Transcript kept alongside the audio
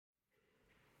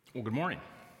Well, good morning.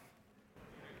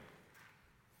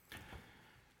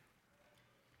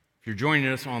 If you're joining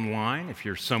us online, if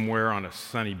you're somewhere on a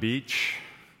sunny beach,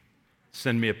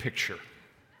 send me a picture.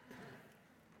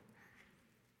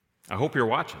 I hope you're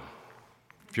watching.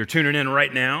 If you're tuning in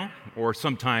right now or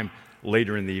sometime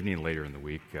later in the evening, later in the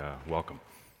week, welcome.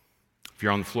 If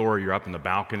you're on the floor or you're up in the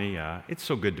balcony, it's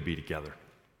so good to be together.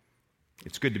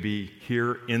 It's good to be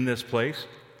here in this place.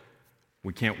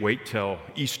 We can't wait till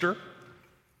Easter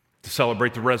to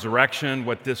celebrate the resurrection,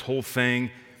 what this whole thing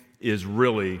is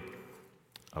really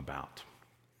about.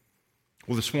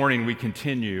 Well, this morning we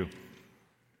continue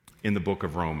in the book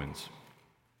of Romans,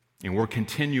 and we're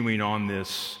continuing on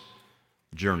this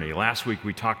journey. Last week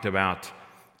we talked about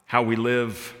how we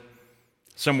live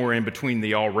somewhere in between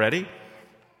the already,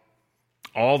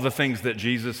 all the things that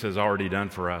Jesus has already done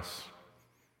for us,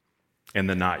 and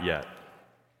the not yet,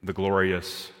 the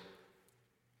glorious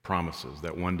promises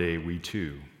that one day we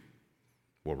too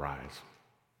will rise.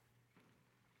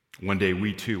 One day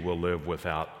we too will live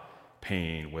without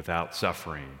pain, without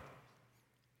suffering,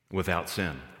 without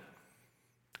sin.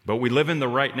 But we live in the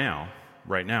right now.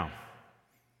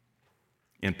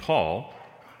 And Paul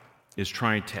is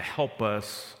trying to help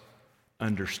us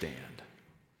understand,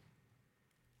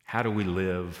 how do we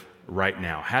live right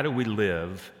now? How do we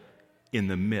live in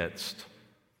the midst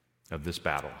of this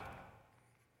battle?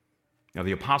 Now,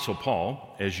 the Apostle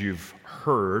Paul, as you've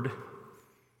heard,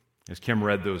 as Kim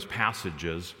read those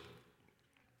passages,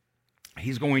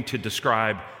 he's going to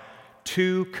describe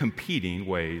two competing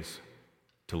ways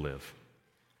to live.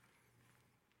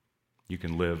 You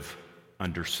can live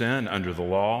under sin, under the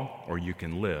law, or you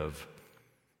can live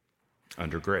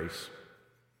under grace.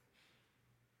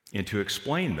 And to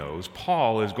explain those,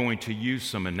 Paul is going to use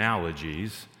some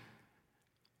analogies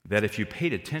that, if you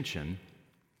paid attention,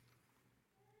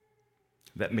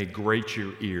 that may grate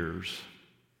your ears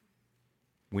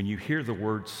when you hear the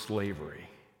word slavery.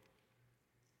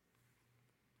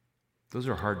 Those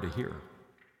are hard to hear.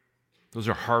 Those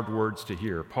are hard words to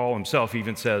hear. Paul himself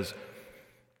even says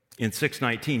in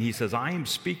 6:19, he says, I am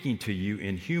speaking to you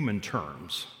in human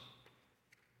terms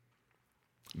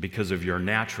because of your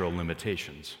natural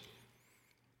limitations.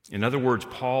 In other words,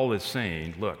 Paul is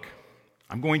saying, look,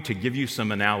 I'm going to give you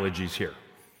some analogies here.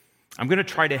 I'm going to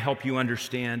try to help you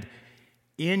understand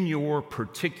in your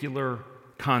particular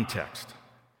context.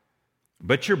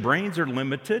 But your brains are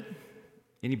limited.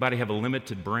 Anybody have a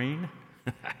limited brain?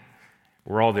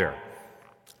 We're all there.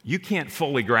 You can't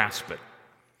fully grasp it.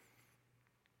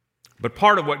 But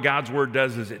part of what God's Word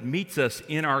does is it meets us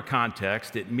in our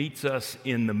context. It meets us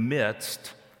in the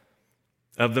midst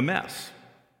of the mess,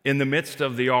 in the midst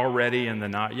of the already and the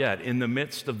not yet, in the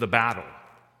midst of the battle.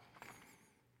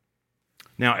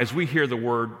 Now, as we hear the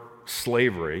word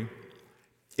slavery,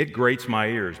 it grates my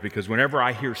ears because whenever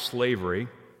I hear slavery,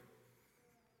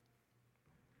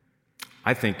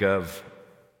 I think of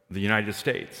the United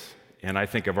States, and I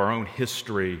think of our own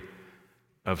history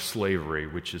of slavery,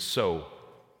 which is so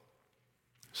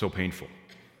painful.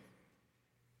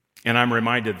 And I'm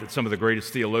reminded that some of the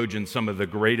greatest theologians, some of the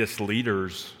greatest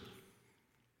leaders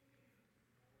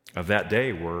of that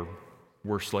day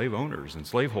were slave owners and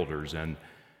slaveholders, and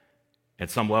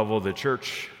at some level the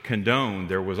church condoned.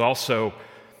 There was also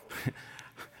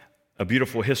a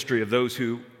beautiful history of those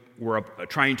who were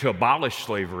trying to abolish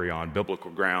slavery on biblical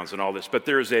grounds and all this. But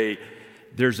there's a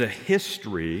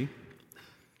history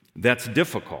that's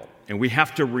difficult. And we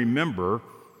have to remember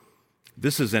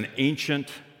this is an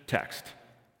ancient text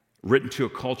written to a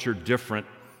culture different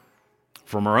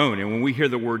from our own. And when we hear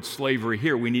the word slavery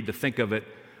here, we need to think of it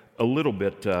a little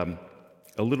bit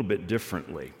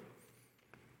differently.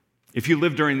 If you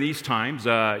lived during these times,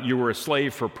 you were a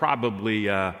slave for probably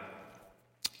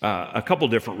a couple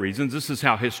different reasons. This is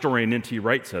how historian N.T.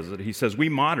 Wright says it. He says, we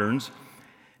moderns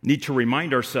need to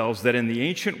remind ourselves that in the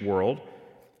ancient world,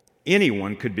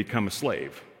 anyone could become a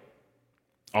slave.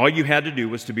 All you had to do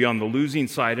was to be on the losing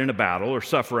side in a battle or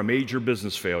suffer a major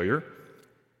business failure.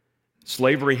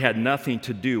 Slavery had nothing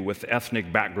to do with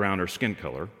ethnic background or skin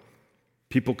color.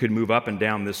 People could move up and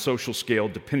down this social scale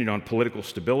depending on political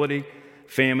stability,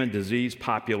 famine, disease,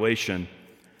 population,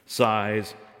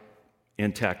 size,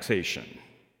 and taxation.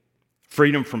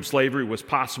 Freedom from slavery was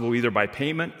possible either by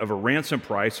payment of a ransom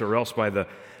price or else by the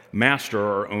master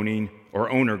or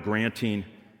owner granting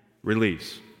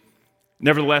release.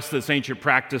 Nevertheless, this ancient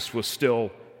practice was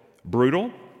still brutal,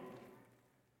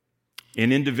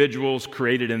 and individuals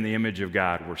created in the image of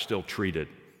God were still treated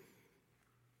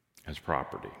as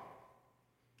property.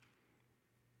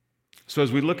 So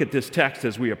as we look at this text,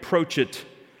 as we approach it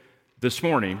this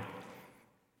morning,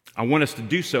 I want us to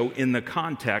do so in the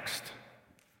context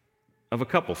of a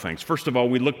couple things. First of all,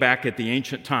 we look back at the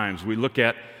ancient times. We look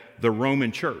at the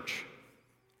Roman church,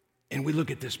 and we look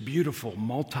at this beautiful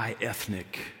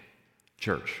multi-ethnic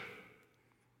church.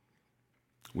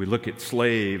 We look at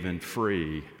slave and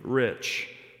free, rich,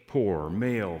 poor,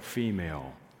 male,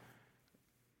 female,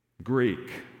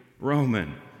 Greek,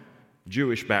 Roman,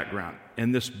 Jewish background,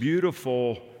 and this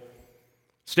beautiful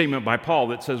statement by Paul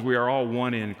that says we are all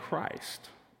one in Christ,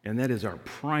 and that is our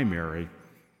primary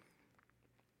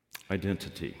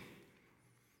identity.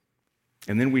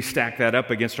 And then we stack that up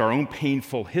against our own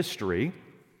painful history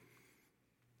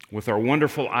with our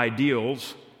wonderful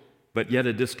ideals, but yet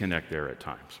a disconnect there at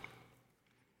times.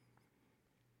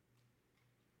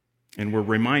 And we're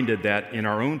reminded that in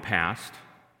our own past,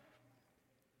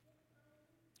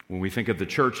 when we think of the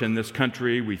church in this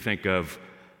country, we think of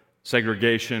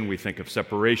segregation, we think of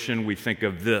separation, we think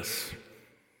of this.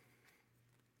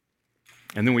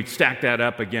 And then we stack that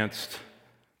up against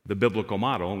the biblical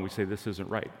model and we say this isn't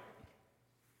right.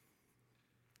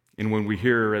 And when we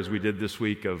hear, as we did this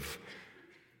week, of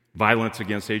violence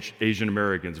against Asian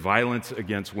Americans, violence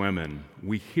against women,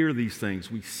 we hear these things,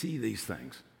 we see these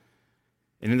things.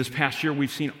 And in this past year,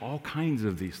 we've seen all kinds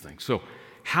of these things. So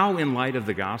how, in light of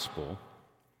the gospel,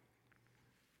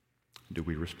 do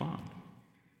we respond?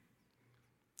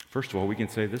 First of all, we can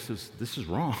say this is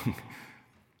wrong.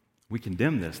 We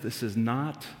condemn this. This is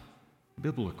not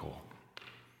biblical.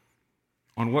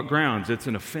 On what grounds? It's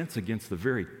an offense against the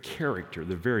very character,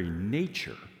 the very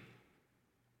nature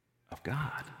of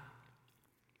God.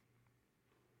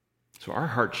 So our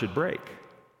heart should break.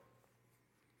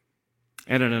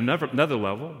 And at another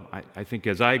level, I think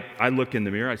as I look in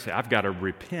the mirror, I say, I've got to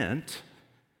repent.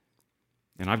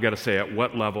 And I've got to say, at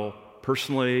what level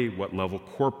personally, what level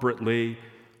corporately,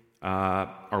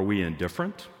 are we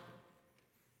indifferent?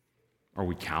 Are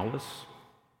we callous?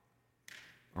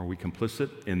 Are we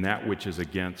complicit in that which is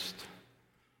against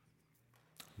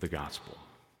the gospel?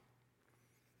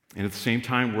 And at the same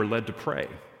time, we're led to pray.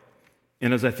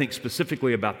 And as I think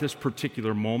specifically about this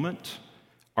particular moment,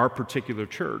 our particular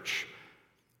church,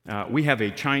 we have a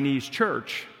Chinese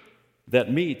church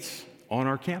that meets on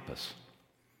our campus,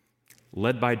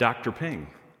 led by Dr. Ping,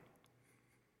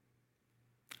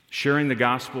 sharing the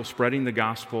gospel, spreading the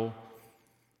gospel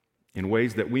in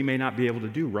ways that we may not be able to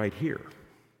do right here.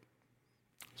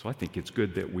 So I think it's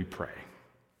good that we pray.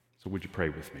 So would you pray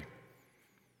with me?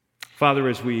 Father,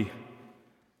 as we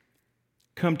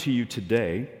come to you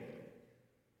today,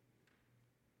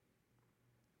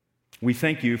 we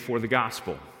thank you for the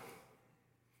gospel.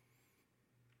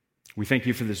 We thank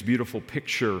you for this beautiful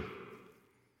picture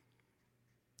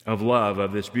of love,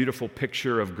 of this beautiful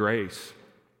picture of grace.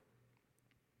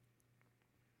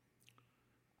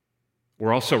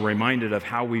 We're also reminded of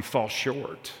how we fall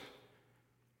short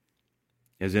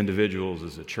as individuals,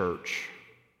 as a church.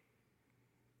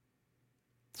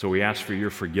 So we ask for your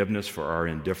forgiveness for our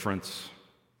indifference,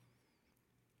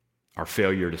 our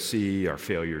failure to see, our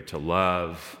failure to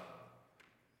love,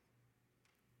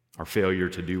 our failure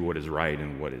to do what is right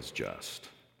and what is just.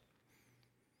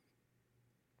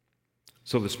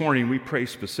 So this morning we pray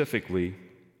specifically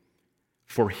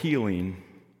for healing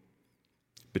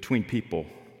between people.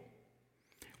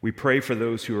 We pray for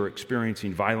those who are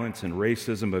experiencing violence and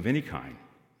racism of any kind,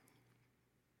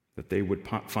 that they would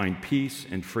find peace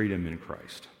and freedom in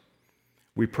Christ.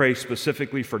 We pray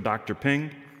specifically for Dr.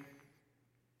 Ping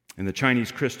and the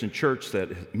Chinese Christian church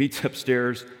that meets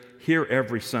upstairs here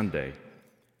every Sunday,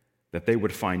 that they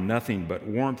would find nothing but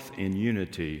warmth and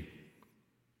unity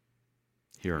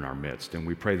here in our midst. And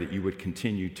we pray that you would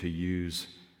continue to use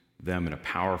them in a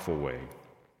powerful way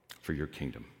for your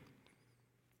kingdom.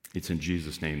 It's in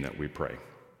Jesus' name that we pray.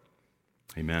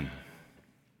 Amen.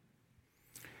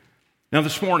 Now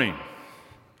this morning,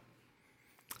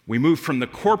 we move from the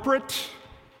corporate,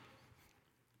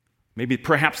 maybe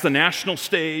perhaps the national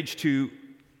stage, to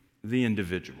the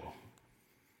individual.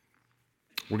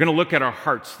 We're going to look at our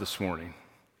hearts this morning.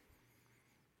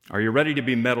 Are you ready to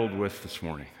be meddled with this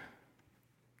morning?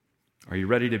 Are you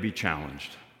ready to be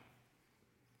challenged?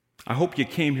 I hope you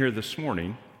came here this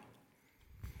morning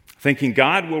thinking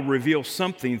God will reveal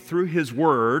something through His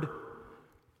Word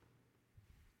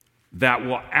that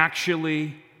will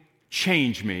actually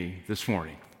change me this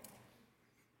morning.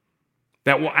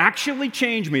 That will actually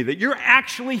change me, that you're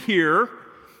actually here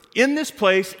in this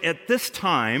place at this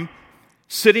time,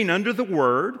 sitting under the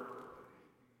Word,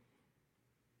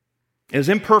 as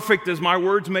imperfect as my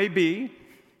words may be.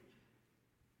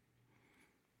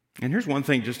 And here's one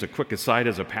thing, just a quick aside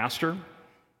as a pastor.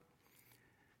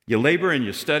 You labor and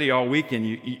you study all week, and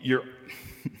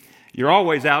you're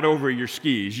always out over your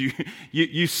skis.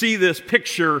 You see this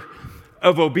picture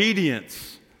of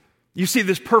obedience. You see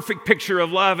this perfect picture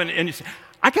of love, and you say,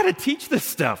 I got to teach this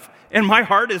stuff, and my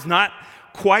heart is not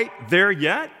quite there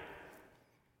yet.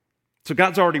 So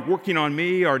God's already working on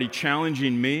me, already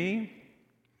challenging me,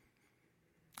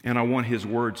 and I want His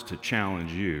words to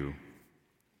challenge you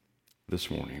this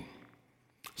morning.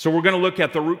 So we're going to look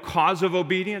at the root cause of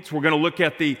obedience. We're going to look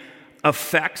at the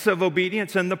effects of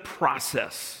obedience and the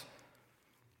process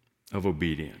of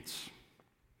obedience.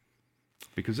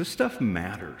 Because this stuff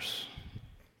matters.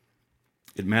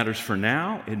 It matters for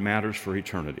now, it matters for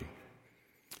eternity.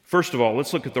 First of all,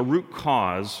 let's look at the root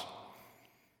cause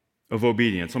of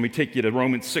obedience. Let me take you to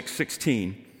Romans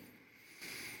 6:16.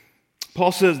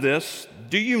 Paul says this,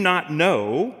 "Do you not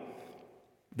know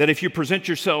that if you present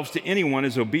yourselves to anyone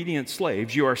as obedient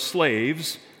slaves, you are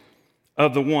slaves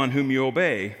of the one whom you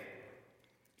obey,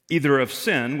 either of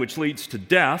sin, which leads to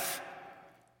death,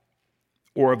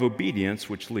 or of obedience,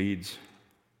 which leads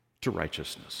to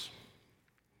righteousness?"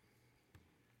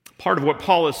 Part of what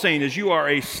Paul is saying is you are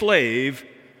a slave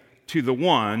to the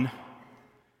one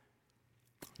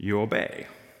you obey.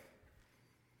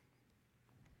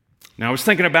 Now, I was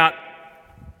thinking about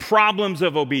problems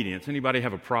of obedience. Anybody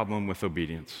have a problem with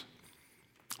obedience?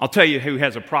 I'll tell you who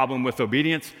has a problem with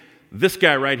obedience. This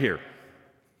guy right here.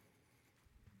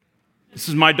 This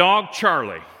is my dog,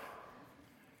 Charlie.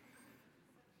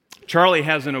 Charlie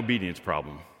has an obedience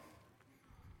problem.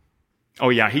 Oh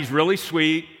yeah, he's really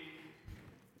sweet.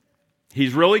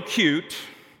 He's really cute.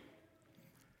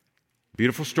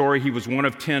 Beautiful story. He was one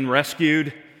of 10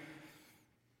 rescued.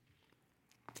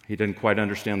 He didn't quite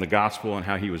understand the gospel and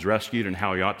how he was rescued and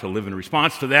how he ought to live in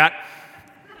response to that.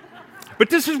 But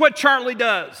this is what Charlie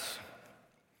does.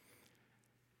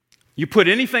 You put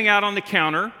anything out on the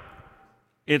counter,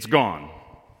 it's gone.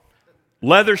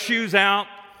 Leather shoes out,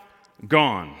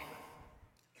 gone.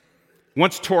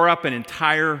 Once tore up an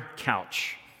entire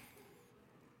couch.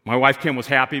 My wife Kim was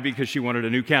happy because she wanted a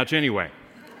new couch anyway.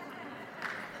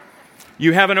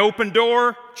 You have an open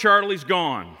door, Charlie's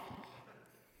gone.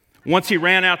 Once he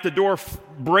ran out the door,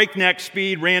 breakneck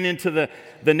speed, ran into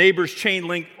the neighbor's chain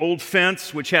link old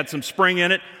fence, which had some spring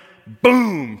in it.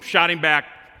 Boom! Shot him back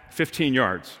 15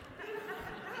 yards.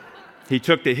 He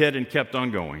took the hit and kept on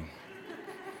going.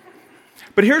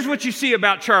 But here's what you see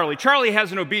about Charlie. Charlie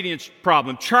has an obedience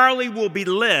problem. Charlie will be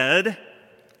led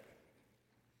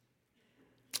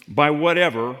by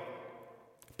whatever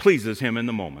pleases him in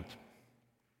the moment.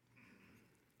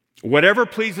 Whatever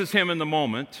pleases him in the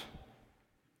moment,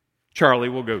 Charlie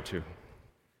will go to.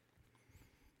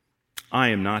 I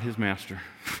am not his master.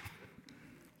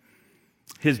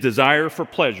 His desire for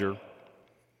pleasure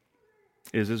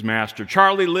is his master.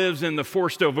 Charlie lives in the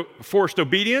forced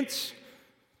obedience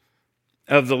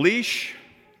of the leash,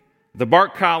 the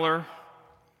bark collar,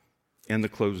 and the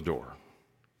closed door.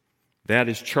 That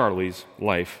is Charlie's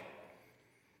life.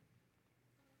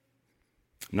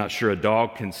 I'm not sure a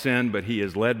dog can sin, but he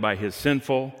is led by his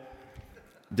sinful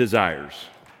desires.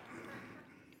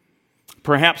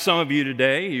 Perhaps some of you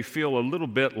today, you feel a little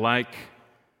bit like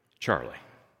Charlie.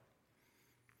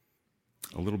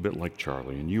 A little bit like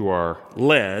Charlie, and you are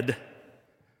led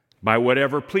by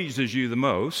whatever pleases you the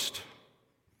most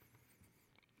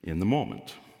in the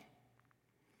moment.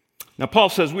 Now, Paul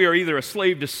says we are either a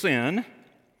slave to sin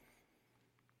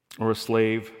or a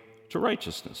slave to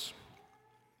righteousness.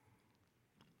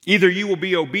 Either you will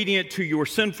be obedient to your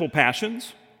sinful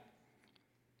passions,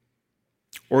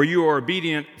 or you are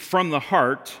obedient from the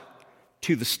heart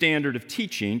to the standard of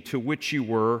teaching to which you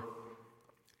were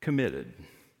committed.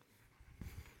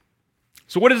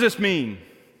 So what does this mean?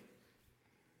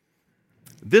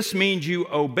 This means you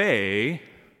obey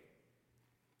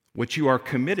what you are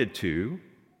committed to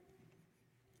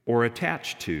or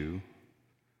attached to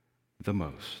the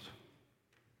most.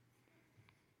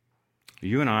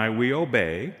 You and I, we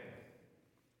obey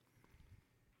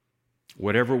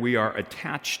whatever we are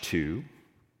attached to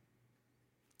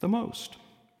the most,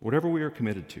 whatever we are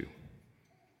committed to.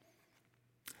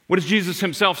 What does Jesus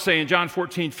himself say in John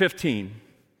 14:15?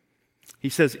 He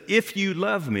says, "If you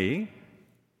love me,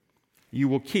 you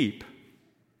will keep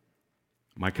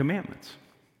my commandments."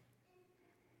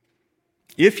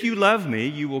 If you love me,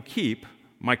 you will keep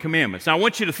my commandments. Now, I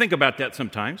want you to think about that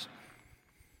sometimes.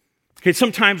 Okay,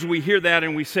 sometimes we hear that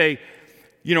and we say,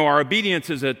 you know, our obedience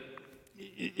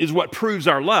is what proves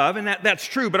our love, and that's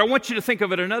true, but I want you to think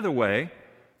of it another way.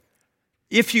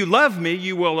 If you love me,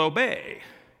 you will obey.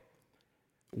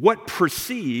 What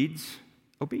precedes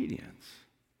obedience?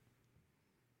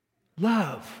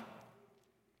 Love.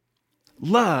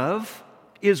 Love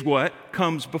is what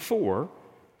comes before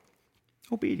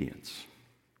obedience.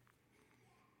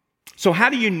 So how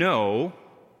do you know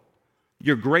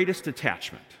your greatest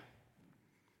attachment?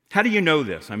 How do you know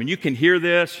this? I mean, you can hear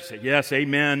this. You say, yes,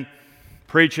 amen.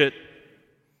 Preach it.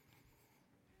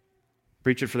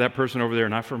 Preach it for that person over there,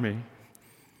 not for me.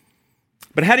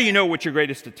 But how do you know what your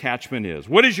greatest attachment is?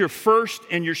 What is your first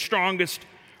and your strongest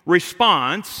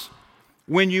response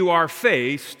when you are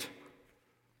faced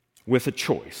with a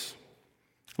choice?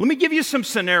 Let me give you some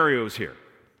scenarios here.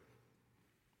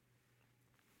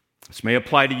 This may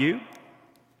apply to you,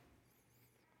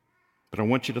 but I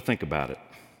want you to think about it.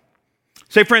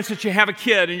 Say, for instance, you have a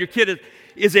kid, and your kid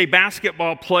is a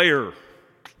basketball player.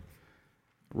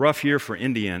 Rough year for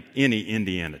any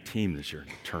Indiana team this year in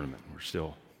the tournament. We're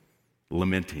still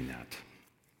lamenting that.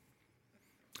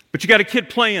 But you got a kid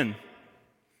playing,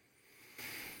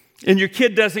 and your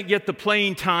kid doesn't get the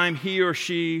playing time he or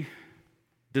she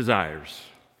desires.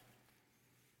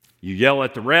 You yell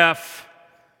at the ref.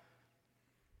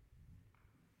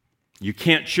 You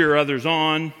can't cheer others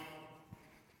on.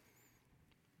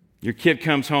 Your kid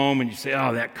comes home and you say,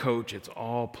 oh, that coach, it's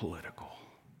all political.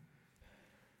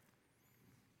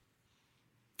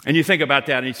 And you think about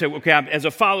that and you say, okay, as a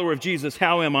follower of Jesus,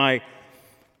 how am I?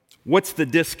 What's the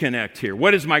disconnect here?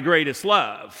 What is my greatest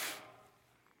love?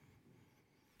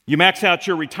 You max out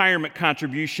your retirement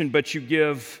contribution, but you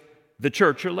give the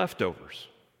church your leftovers.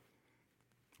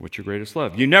 What's your greatest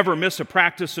love? You never miss a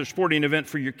practice or sporting event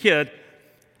for your kid,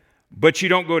 but you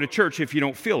don't go to church if you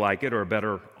don't feel like it or a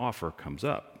better offer comes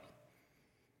up.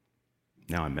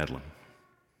 Now I'm meddling.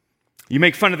 You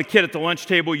make fun of the kid at the lunch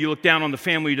table. You look down on the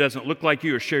family who doesn't look like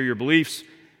you or share your beliefs.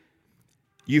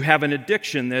 You have an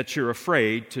addiction that you're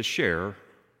afraid to share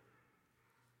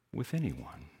with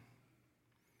anyone.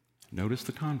 Notice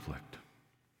the conflict.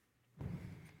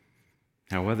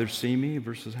 How others see me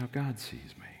versus how God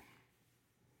sees me.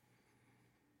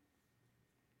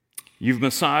 You've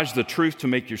massaged the truth to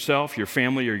make yourself, your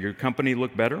family, or your company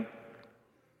look better.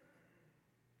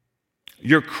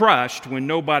 You're crushed when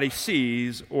nobody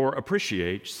sees or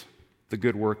appreciates the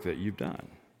good work that you've done.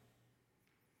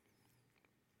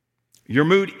 Your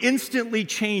mood instantly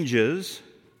changes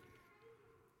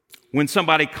when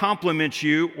somebody compliments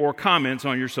you or comments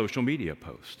on your social media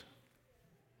post.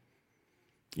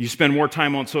 You spend more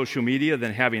time on social media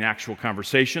than having actual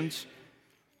conversations.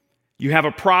 You have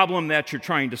a problem that you're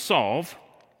trying to solve.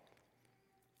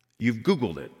 You've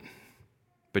Googled it,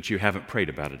 but you haven't prayed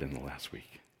about it in the last week.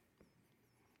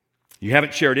 You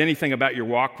haven't shared anything about your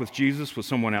walk with Jesus with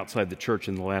someone outside the church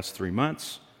in the last 3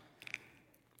 months.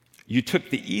 You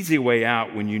took the easy way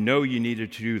out when you know you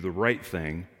needed to do the right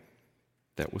thing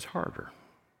that was harder.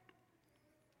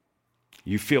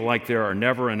 You feel like there are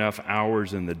never enough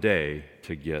hours in the day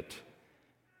to get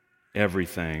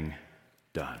everything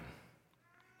done.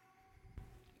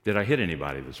 Did I hit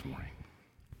anybody this morning?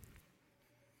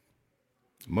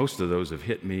 Most of those have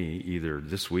hit me either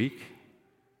this week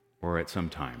or at some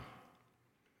time.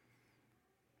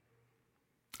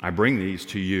 I bring these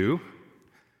to you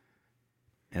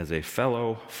as a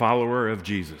fellow follower of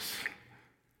Jesus.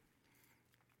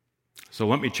 So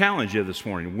let me challenge you this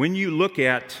morning. When you look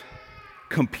at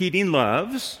competing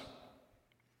loves,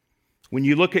 when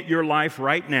you look at your life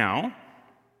right now,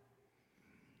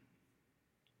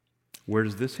 where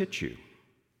does this hit you?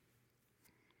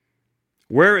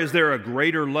 Where is there a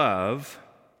greater love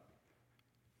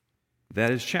that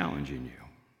is challenging you?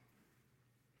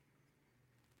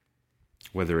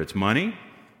 Whether it's money,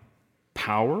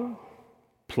 power,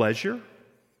 pleasure,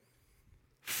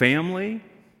 family,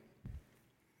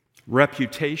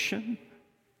 reputation,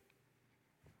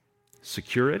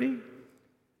 security,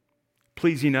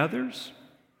 pleasing others.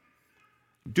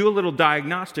 Do a little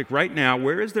diagnostic right now.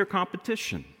 Where is there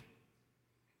competition?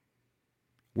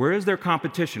 Where is there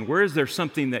competition? Where is there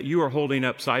something that you are holding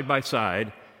up side by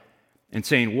side and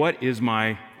saying, what is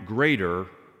my greater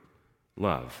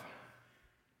love?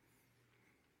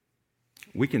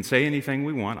 We can say anything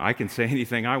we want. I can say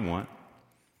anything I want.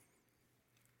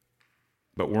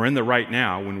 But we're in the right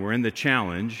now. When we're in the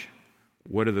challenge,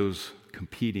 what are those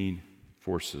competing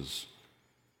forces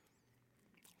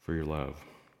for your love?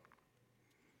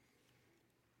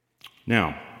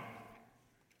 Now,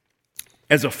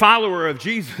 as a follower of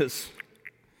Jesus,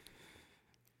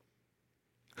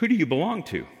 who do you belong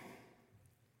to?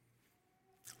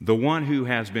 The one who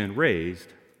has been raised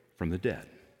from the dead.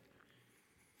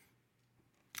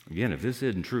 Again, if this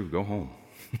isn't true, go home.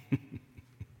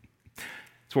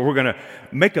 That's what we're going to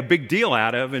make a big deal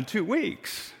out of in 2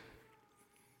 weeks.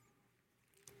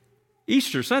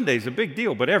 Easter Sunday is a big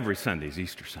deal, but every Sunday is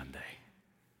Easter Sunday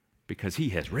because he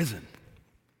has risen.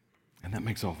 And that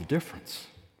makes all the difference.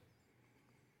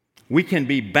 We can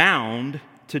be bound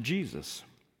to Jesus.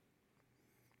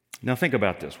 Now think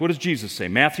about this. What does Jesus say?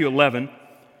 Matthew 11,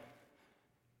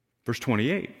 verse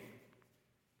 28.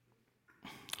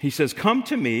 He says, "Come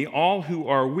to me, all who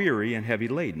are weary and heavy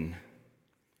laden,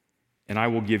 and I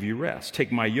will give you rest.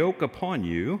 Take my yoke upon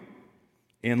you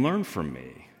and learn from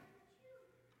me.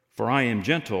 For I am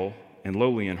gentle and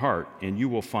lowly in heart, and you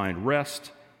will find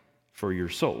rest for your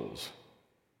souls.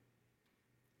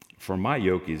 For my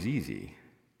yoke is easy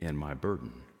and my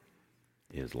burden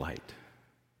is light."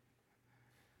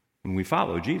 When we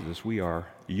follow Jesus, we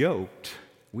are yoked,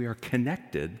 we are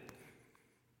connected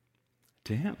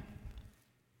to Him.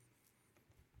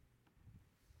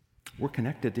 We're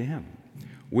connected to Him.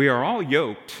 We are all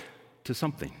yoked to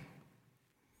something.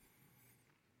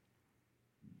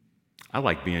 I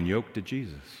like being yoked to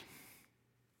Jesus.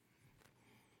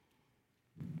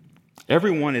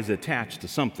 Everyone is attached to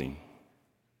something.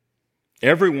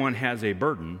 Everyone has a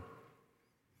burden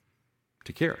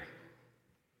to carry.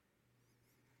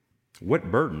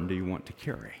 What burden do you want to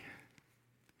carry?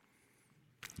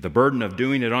 The burden of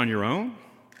doing it on your own?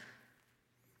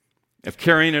 Of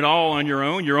carrying it all on your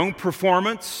own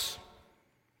performance,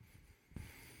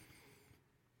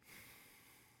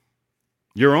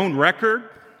 your own record,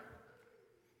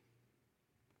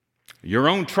 your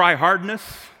own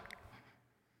try-hardness?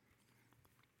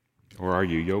 Or are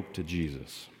you yoked to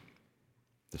Jesus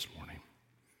this morning?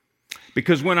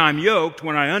 Because when I'm yoked,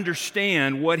 when I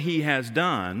understand what He has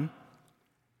done,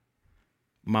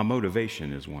 my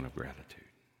motivation is one of gratitude.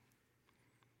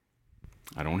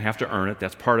 I don't have to earn it.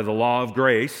 That's part of the law of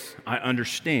grace. I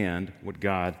understand what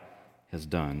God has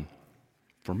done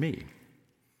for me.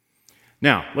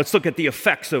 Now, let's look at the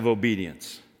effects of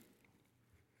obedience.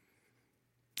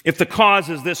 If the cause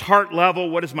is this heart level,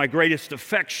 what is my greatest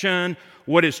affection?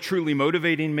 What is truly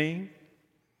motivating me?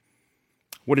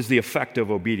 What is the effect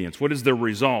of obedience? What is the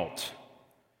result?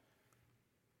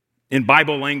 In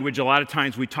Bible language, a lot of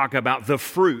times we talk about the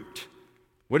fruit.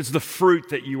 What is the fruit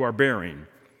that you are bearing?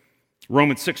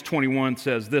 Romans 6:21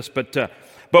 says this,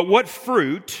 but what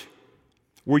fruit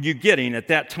were you getting at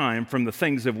that time from the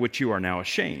things of which you are now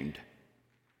ashamed?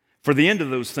 For the end of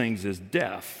those things is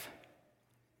death.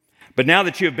 But now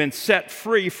that you have been set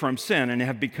free from sin and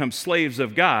have become slaves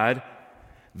of God,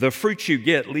 the fruit you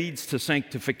get leads to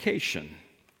sanctification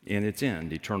in its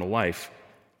end, eternal life.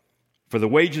 For the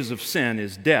wages of sin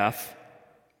is death,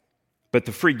 but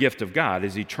the free gift of God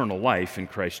is eternal life in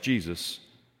Christ Jesus,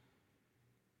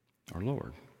 our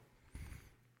Lord.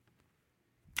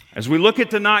 As we look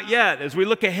at the not yet, as we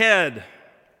look ahead,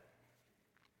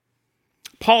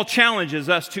 Paul challenges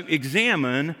us to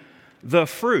examine the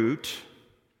fruit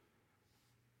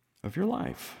of your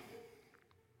life.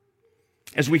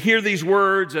 As we hear these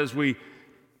words, as we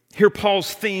hear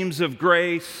Paul's themes of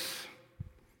grace,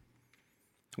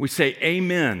 we say,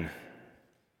 amen.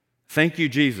 Thank you,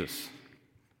 Jesus,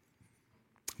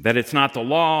 that it's not the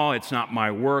law, it's not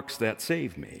my works that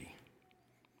save me.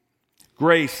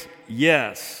 Grace,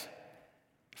 yes.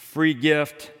 Free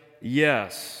gift,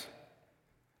 yes.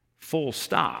 Full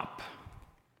stop.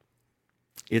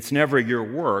 It's never your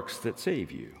works that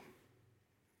save you.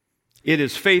 It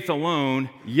is faith alone,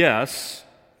 yes,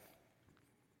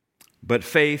 but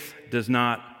faith does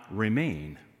not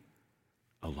remain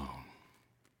alone.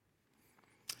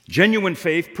 Genuine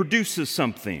faith produces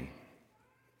something.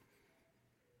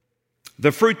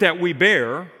 The fruit that we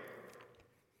bear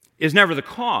is never the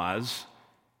cause,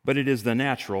 but it is the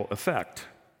natural effect.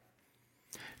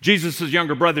 Jesus'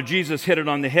 younger brother, Jesus, hit it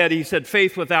on the head. He said,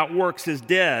 faith without works is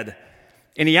dead.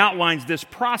 And he outlines this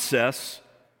process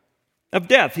of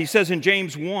death. He says in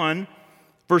James 1,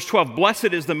 verse 12,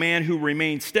 blessed is the man who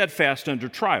remains steadfast under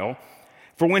trial,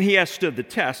 for when he has stood the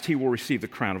test, he will receive the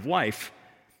crown of life,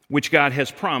 which God has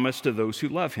promised to those who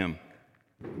love him.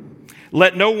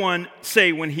 Let no one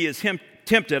say when he is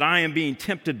tempted, I am being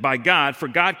tempted by God, for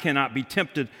God cannot be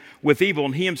tempted with evil,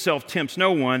 and he himself tempts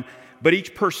no one, but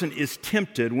each person is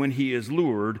tempted when he is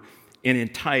lured and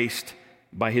enticed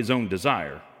by his own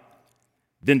desire.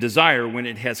 Then desire, when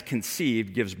it has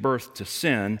conceived, gives birth to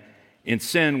sin, and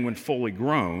sin, when fully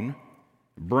grown,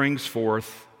 brings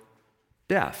forth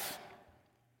death.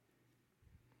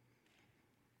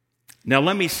 Now,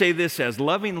 let me say this as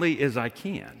lovingly as I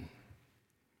can.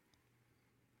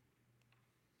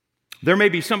 There may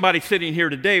be somebody sitting here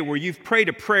today where you've prayed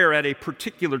a prayer at a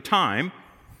particular time,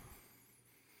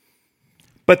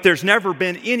 but there's never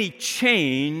been any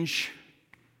change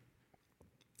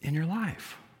in your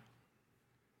life.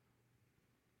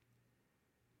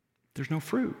 There's no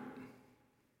fruit.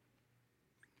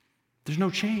 There's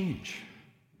no change.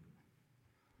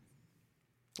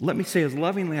 Let me say as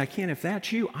lovingly I can, if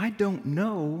that's you, I don't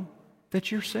know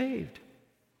that you're saved.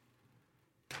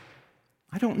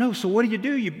 I don't know. So what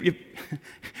do?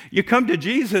 You come to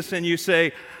Jesus and you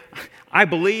say, I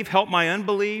believe, help my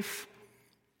unbelief.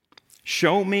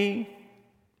 Show me.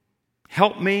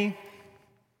 Help me.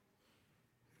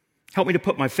 Help me to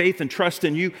put my faith and trust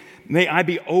in you. May I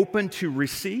be open to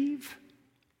receive.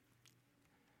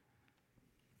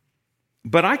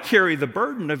 But I carry the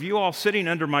burden of you all sitting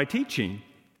under my teaching.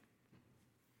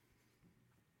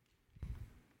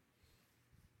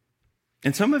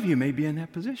 And some of you may be in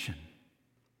that position.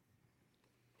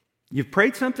 You've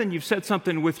prayed something, you've said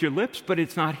something with your lips, but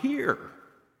it's not here.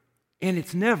 And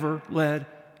it's never led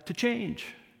to change.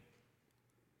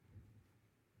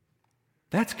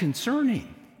 That's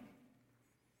concerning.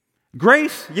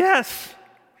 Grace, yes.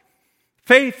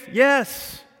 Faith,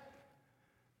 yes.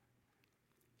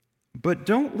 But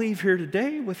don't leave here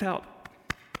today without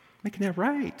making that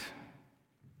right.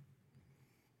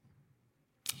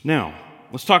 Now,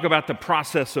 let's talk about the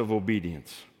process of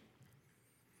obedience.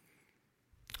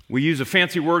 We use a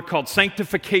fancy word called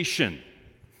sanctification.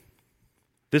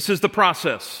 This is the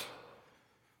process.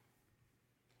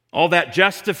 All that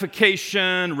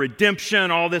justification,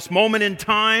 redemption, all this moment in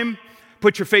time,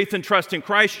 put your faith and trust in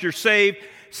Christ, you're saved.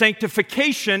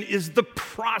 Sanctification is the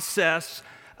process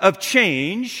of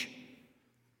change,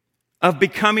 of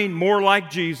becoming more like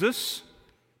Jesus,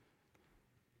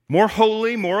 more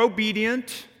holy, more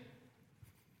obedient.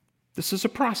 This is a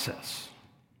process.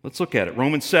 Let's look at it.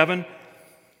 Romans 7:5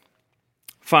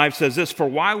 says this, for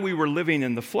while we were living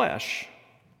in the flesh,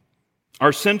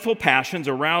 our sinful passions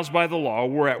aroused by the law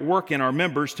were at work in our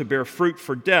members to bear fruit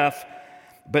for death,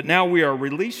 but now we are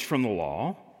released from the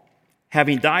law,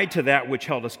 having died to that which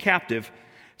held us captive,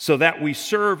 so that we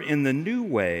serve in the new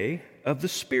way of the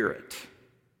Spirit,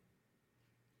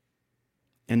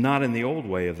 and not in the old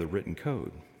way of the written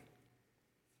code.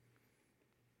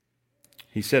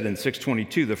 He said in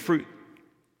 6:22, the fruit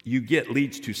you get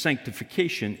leads to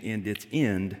sanctification and its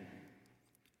end,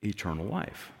 eternal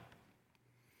life.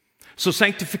 So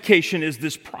sanctification is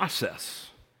this process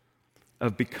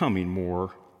of becoming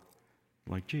more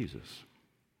like Jesus.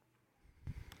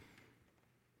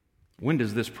 When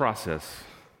does this process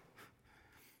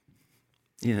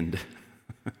end?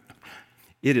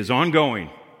 It is ongoing.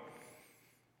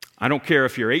 I don't care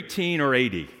if you're 18 or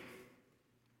 80.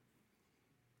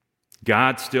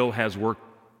 God still has work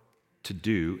to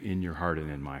do in your heart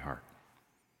and in my heart.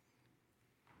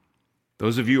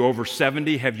 Those of you over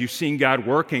 70, have you seen God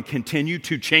work and continue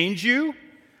to change you?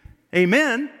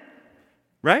 Amen.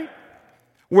 Right?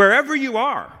 Wherever you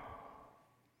are.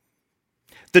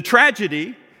 The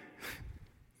tragedy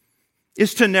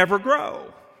is to never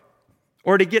grow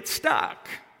or to get stuck.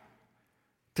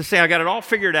 To say, I got it all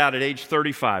figured out at age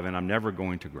 35 and I'm never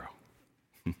going to grow.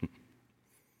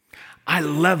 I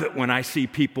love it when I see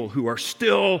people who are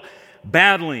still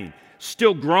battling,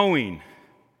 still growing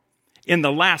in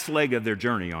the last leg of their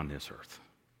journey on this earth.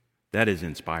 That is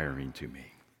inspiring to me.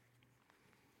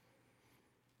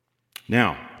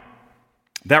 Now,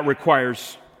 that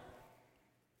requires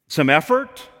some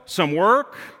effort, some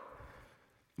work.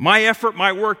 My effort,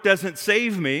 my work doesn't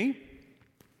save me.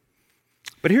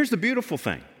 But here's the beautiful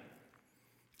thing.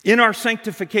 In our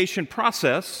sanctification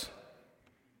process,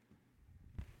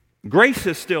 grace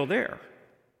is still there.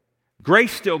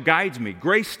 Grace still guides me.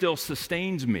 Grace still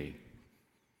sustains me.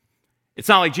 It's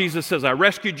not like Jesus says, I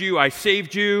rescued you, I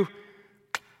saved you,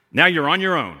 now you're on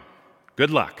your own.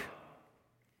 Good luck.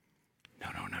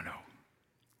 No.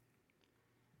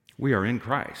 We are in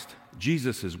Christ.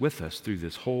 Jesus is with us through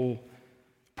this whole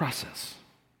process.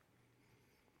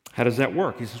 How does that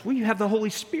work? He says, well, you have the Holy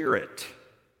Spirit.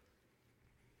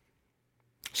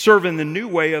 Serve in the new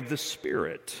way of the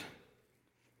Spirit.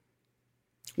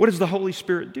 What does the Holy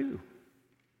Spirit do?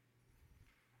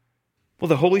 Well,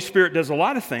 the Holy Spirit does a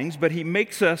lot of things, but He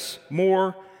makes us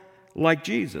more like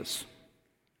Jesus.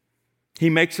 He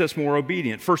makes us more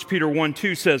obedient. 1 Peter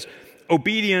 1:2 says,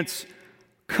 obedience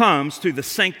comes through the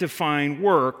sanctifying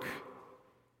work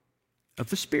of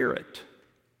the Spirit.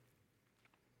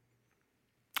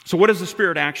 So what does the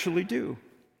Spirit actually do?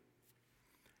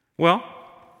 Well,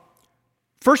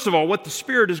 first of all, what the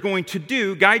Spirit is going to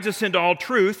do guides us into all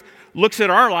truth, looks at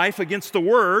our life against the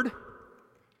Word,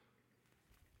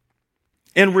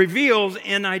 and reveals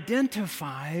and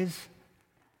identifies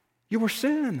your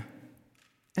sin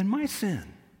and my sin.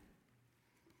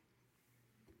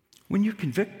 When you're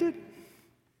convicted,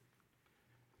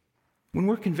 when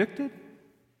we're convicted,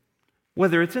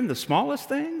 whether it's in the smallest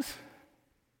things,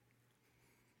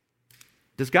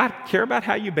 does God care about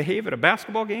how you behave at a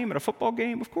basketball game, at a football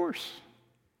game? Of course.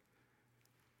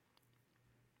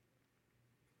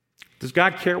 Does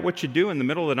God care what you do in the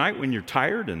middle of the night when you're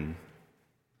tired? And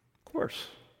of course.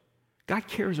 God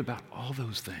cares about all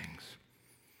those things.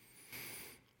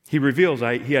 He reveals,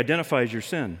 he identifies your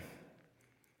sin.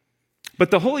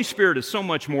 But the Holy Spirit is so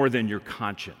much more than your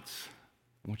conscience.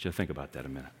 I want you to think about that a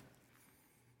minute.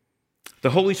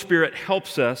 The Holy Spirit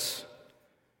helps us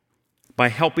by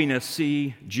helping us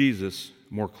see Jesus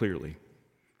more clearly,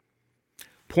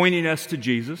 pointing us to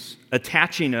Jesus,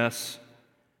 attaching us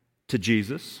to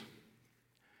Jesus,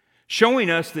 showing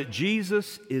us that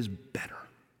Jesus is better.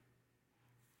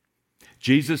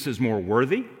 Jesus is more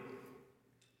worthy,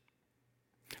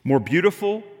 more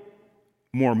beautiful,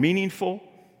 more meaningful,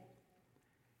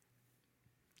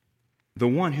 the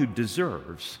one who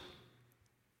deserves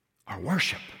our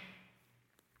worship.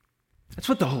 That's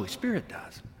what the Holy Spirit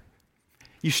does.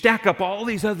 You stack up all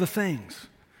these other things,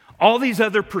 all these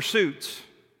other pursuits.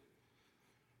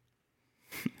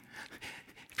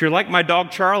 If you're like my dog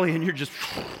Charlie and you're just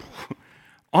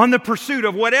on the pursuit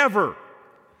of whatever,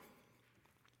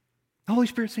 the Holy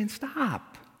Spirit's saying,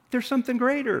 stop. There's something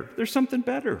greater. There's something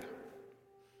better.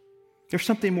 There's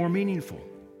something more meaningful.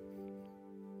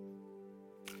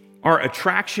 Our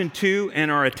attraction to and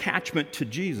our attachment to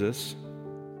Jesus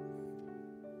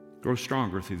grows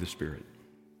stronger through the Spirit.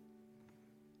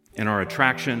 And our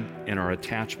attraction and our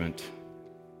attachment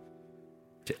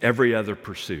to every other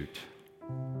pursuit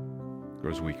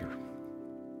grows weaker.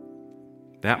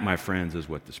 That, my friends, is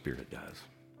what the Spirit does.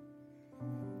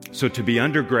 So to be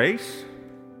under grace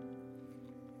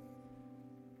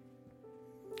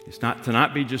is to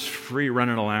not be just free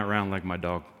running around like my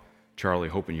dog Charlie,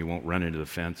 hoping you won't run into the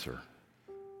fence or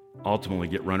ultimately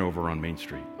get run over on Main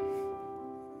Street.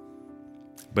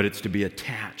 But it's to be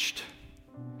attached,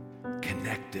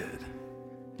 connected,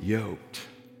 yoked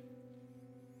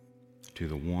to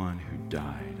the one who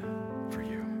died for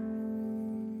you.